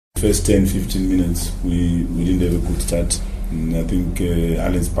first 10-15 minutes we didn't have a good start. And I think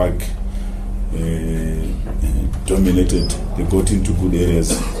Highlands Park dominated. They got into good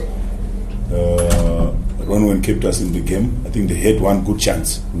areas. Ronwen kept us in the game. I think they had one good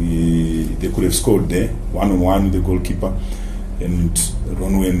chance. They could have scored there, 1-on-1 with the goalkeeper. And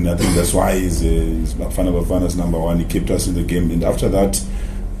Ronwen, I think that's why he's Bafana Bafana's number one. He kept us in the game. And after that,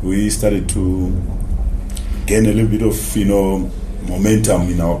 we started to gain a little bit of, momentum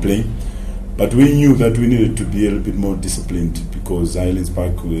in our play. But we knew that we needed to be a little bit more disciplined because Highlands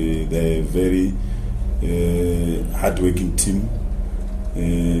Park, they're a very hard-working team,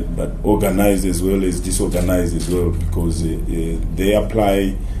 but organized as well as disorganized as well, because they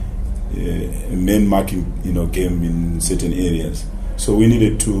apply a man marking game in certain areas. So we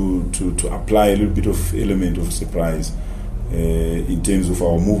needed to apply a little bit of element of surprise in terms of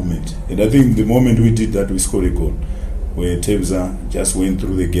our movement. And I think the moment we did that, we scored a goal where Tebza just went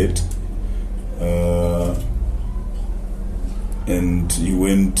through the gate. And he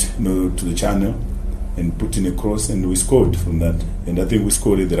went to the channel and put in a cross, and we scored from that. And I think we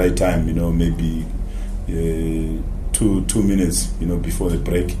scored at the right time, maybe 2 minutes before the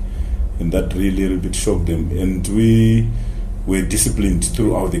break, and that really a little bit shocked them. And we were disciplined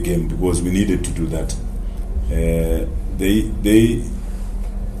throughout the game because we needed to do that.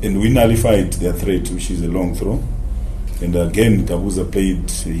 And we nullified their threat, which is a long throw. And again, Gabuza played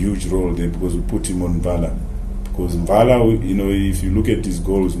a huge role there because we put him on Mvala. Because Mvala, if you look at his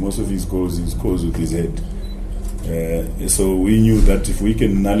goals, most of his goals he scores with his head. So we knew that if we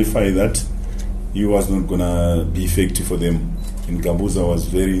can nullify that, he was not going to be effective for them. And Gabuza was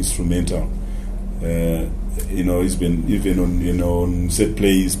very instrumental. He's been even on set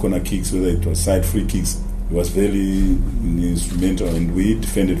plays, corner kicks, whether it was side free kicks, he was very instrumental, and we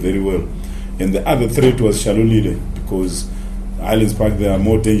defended very well. And the other threat was Shalulile, because Highlands Park, they are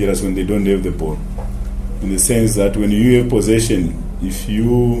more dangerous when they don't have the ball. In the sense that when you have possession, if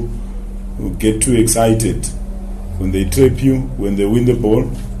you get too excited, when they trap you, when they win the ball,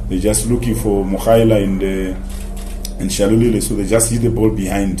 they're just looking for Mokhaila and Shalulile, so they just hit the ball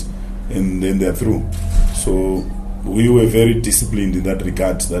behind and then they're through. So we were very disciplined in that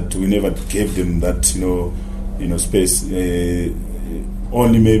regard, that we never gave them that space.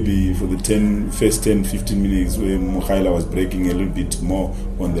 Only maybe for the first 10-15 minutes where Mokhaila was breaking a little bit more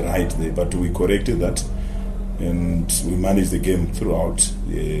on the right there, but we corrected that and we managed the game throughout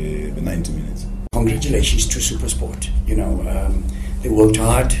the 90 minutes. Congratulations to Supersport. They worked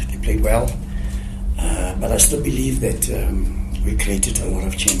hard, they played well, but I still believe that we created a lot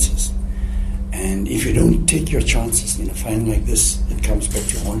of chances. And if you don't take your chances in a final like this, it comes back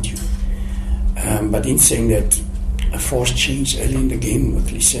to haunt you. But in saying that, a forced change early in the game with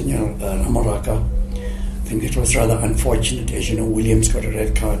Lisenya Ramaraka, I think it was rather unfortunate. As you know, Williams got a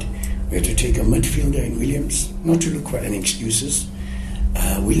red card. We had to take a midfielder in Williams, not to look for any excuses.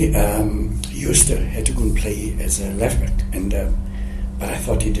 Euster had to go and play as a left back, but I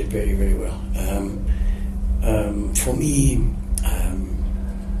thought he did very, very well. For me,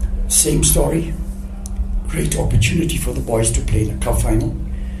 same story. Great opportunity for the boys to play in a cup final.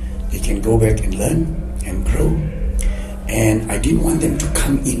 They can go back and learn and grow. And I didn't want them to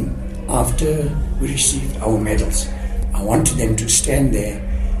come in after we received our medals. I wanted them to stand there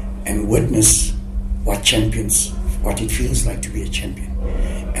and witness what it feels like to be a champion.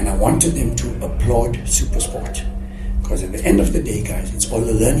 And I wanted them to applaud Supersport. Because at the end of the day, guys, it's all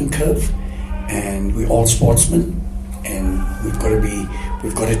a learning curve, and we're all sportsmen, and we've got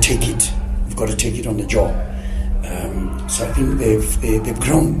to take it on the jaw. So I think they've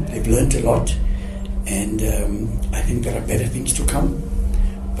grown, they've learned a lot. And I think there are better things to come,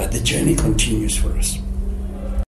 but the journey continues for us.